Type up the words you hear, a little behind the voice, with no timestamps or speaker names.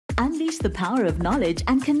Unleash the power of knowledge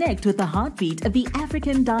and connect with the heartbeat of the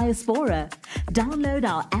African diaspora. Download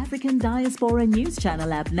our African Diaspora News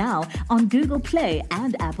Channel app now on Google Play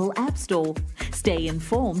and Apple App Store. Stay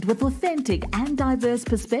informed with authentic and diverse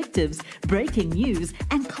perspectives, breaking news,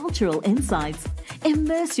 and cultural insights.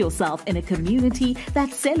 Immerse yourself in a community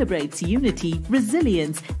that celebrates unity,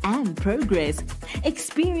 resilience, and progress.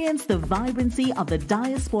 Experience the vibrancy of the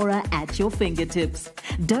diaspora at your fingertips.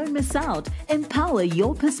 Don't miss out. Empower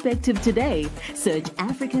your perspective today. Search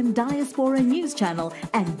African Diaspora News Channel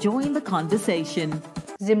and join the conversation.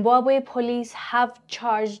 Zimbabwe police have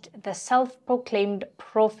charged the self-proclaimed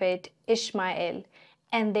prophet Ishmael,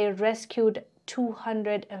 and they rescued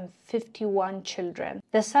 251 children.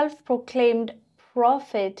 The self-proclaimed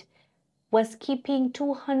prophet was keeping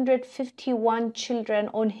 251 children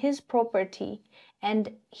on his property,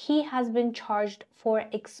 and he has been charged for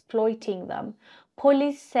exploiting them.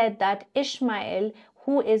 Police said that Ishmael,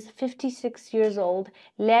 who is 56 years old,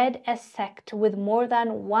 led a sect with more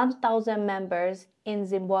than 1,000 members in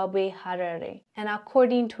Zimbabwe, Harare. And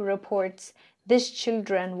according to reports, these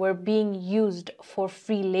children were being used for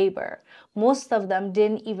free labor. Most of them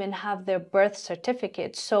didn't even have their birth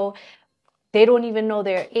certificates, so they don't even know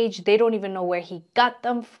their age. They don't even know where he got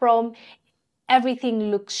them from.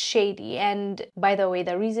 Everything looks shady. And by the way,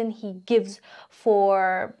 the reason he gives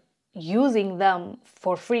for using them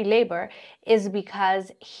for free labor is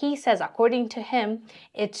because he says, according to him,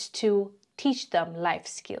 it's to teach them life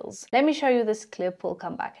skills. Let me show you this clip. We'll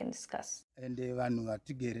come back and discuss.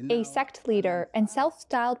 A sect leader and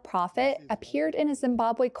self-styled prophet appeared in a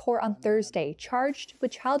Zimbabwe court on Thursday, charged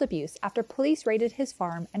with child abuse after police raided his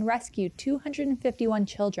farm and rescued 251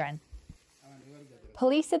 children.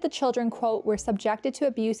 Police said the children, quote, were subjected to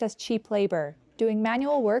abuse as cheap labor, doing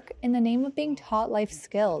manual work in the name of being taught life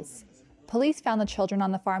skills. Police found the children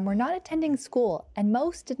on the farm were not attending school, and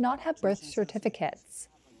most did not have birth certificates.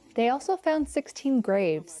 They also found 16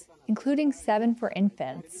 graves, including 7 for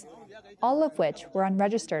infants, all of which were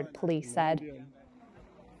unregistered, police said.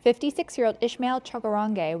 56-year-old Ishmael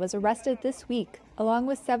Chogorange was arrested this week, along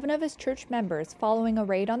with 7 of his church members following a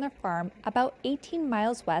raid on their farm about 18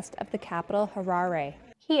 miles west of the capital, Harare.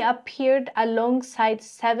 He appeared alongside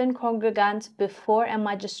 7 congregants before a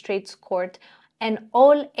magistrate's court, and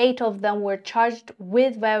all 8 of them were charged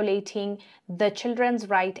with violating the children's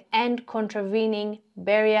right and contravening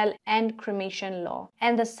burial and cremation law.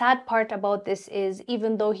 And the sad part about this is,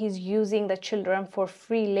 even though he's using the children for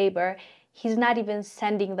free labor, he's not even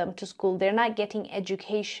sending them to school. They're not getting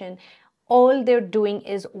education. All they're doing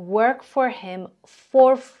is work for him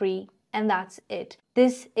for free, and that's it.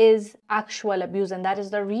 This is actual abuse, and that is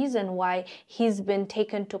the reason why he's been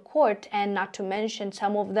taken to court. And not to mention,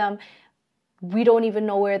 some of them, we don't even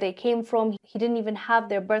know where they came from. He didn't even have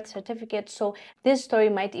their birth certificate. So this story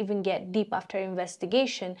might even get deep after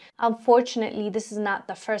investigation. Unfortunately, this is not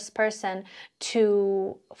the first person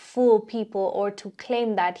to fool people or to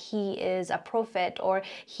claim that he is a prophet or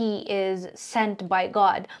he is sent by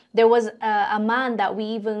God. There was a man that we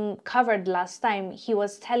even covered last time. He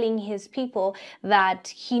was telling his people that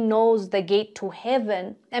he knows the gate to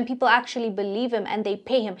heaven, and people actually believe him and they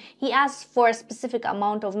pay him. He asks for a specific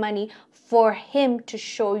amount of money for him to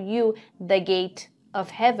show you the gate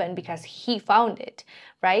of heaven because he found it,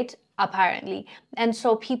 right? Apparently. And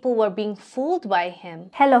so people were being fooled by him.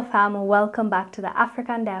 Hello fam, welcome back to the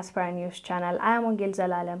African Diaspora News Channel. I am Wongel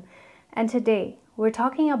Zelalem, and today we're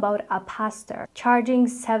talking about a pastor charging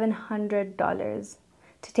 $700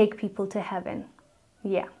 to take people to heaven.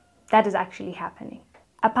 Yeah, that is actually happening.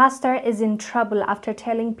 A pastor is in trouble after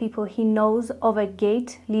telling people he knows of a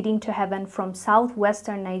gate leading to heaven from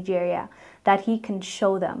southwestern Nigeria that he can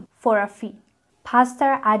show them for a fee.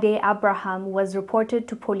 Pastor Ade Abraham was reported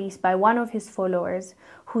to police by one of his followers,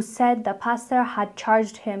 who said the pastor had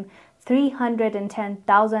charged him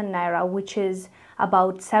 310,000 naira, which is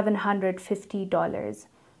about $750,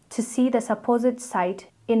 to see the supposed site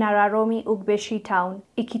in Araromi Ugbeshi town,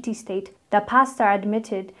 Ekiti State. The pastor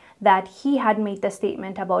admitted that he had made the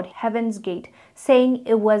statement about Heaven's Gate, saying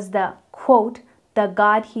it was the, quote, the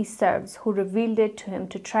God he serves who revealed it to him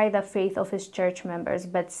to try the faith of his church members,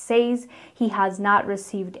 but says he has not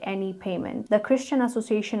received any payment. The Christian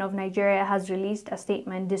Association of Nigeria has released a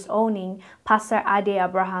statement disowning Pastor Ade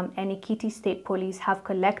Abraham, and Ekiti State Police have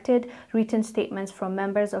collected written statements from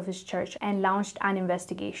members of his church and launched an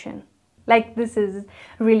investigation. Like, this is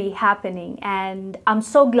really happening, and I'm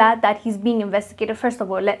so glad that he's being investigated. First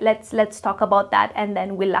of all, let's talk about that, and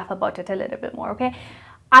then we'll laugh about it a little bit more, okay?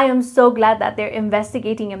 I am so glad that they're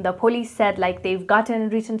investigating him. The police said like they've gotten a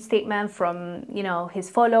written statement from, you know, his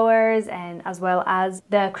followers, and as well as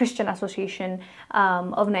the Christian Association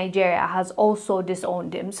of Nigeria has also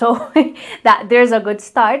disowned him. So that there's a good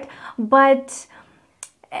start. But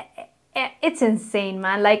it's insane,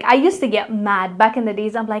 man. Like, I used to get mad back in the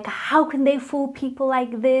days. I'm like, how can they fool people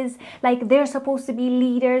like this? Like, they're supposed to be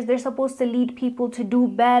leaders. They're supposed to lead people to do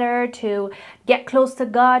better, to get close to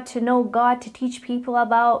God, to know God, to teach people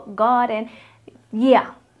about God. And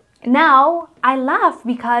yeah, now I laugh,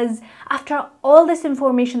 because after all this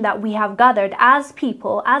information that we have gathered as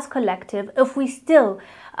people, as collective, if we still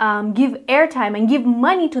give airtime and give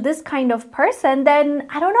money to this kind of person, then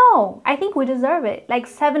I don't know. I think we deserve it. Like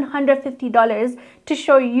 $750 to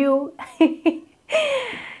show you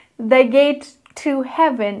the gate to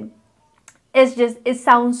heaven. It's just, it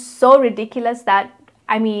sounds so ridiculous that,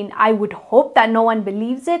 I mean, I would hope that no one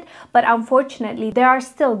believes it, but unfortunately, there are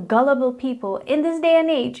still gullible people in this day and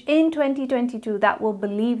age, in 2022, that will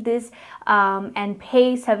believe this and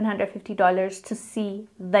pay $750 to see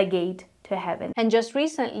the gate to heaven. And just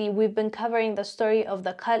recently, we've been covering the story of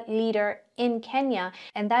the cult leader in Kenya,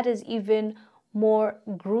 and that is even more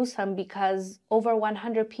gruesome, because over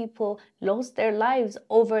 100 people lost their lives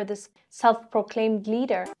over this self-proclaimed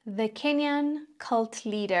leader. The Kenyan cult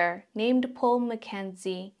leader named Paul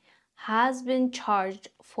Mackenzie has been charged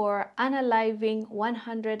for unaliving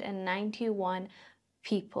 191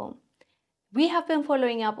 people. We have been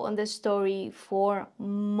following up on this story for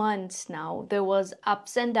months now. There was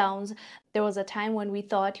ups and downs. There was a time when we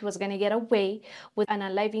thought he was going to get away with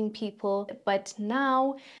unaliving people. But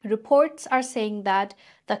now reports are saying that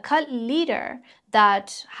the cult leader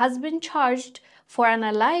that has been charged for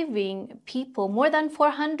unaliving people, more than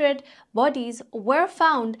 400 bodies were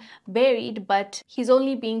found buried, but he's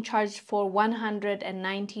only being charged for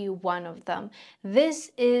 191 of them.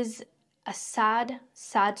 This is a sad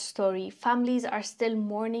story. Families are still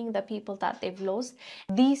mourning the people that they've lost.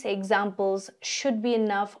 These examples should be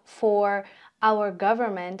enough for our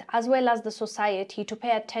government as well as the society to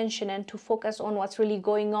pay attention and to focus on what's really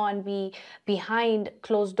going on behind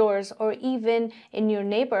closed doors, or even in your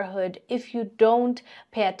neighborhood. If you don't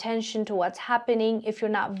pay attention to what's happening, if you're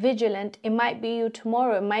not vigilant, it might be you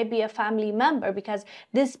tomorrow, it might be a family member, because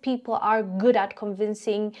these people are good at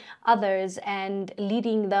convincing others and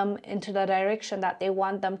leading them into the direction that they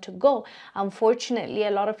want them to go. Unfortunately,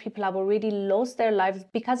 a lot of people have already lost their lives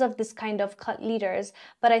because of this kind of cult leaders,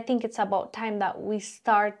 but I think it's about time that we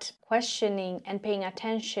start questioning and paying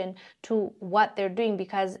attention to what they're doing,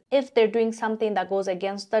 because if they're doing something that goes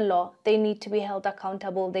against the law, they need to be held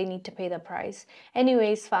accountable. They need to pay the price.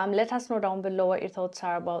 Anyways, fam, let us know down below what your thoughts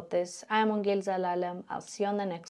are about this. I am Wongel Zelalem. I'll see you on the next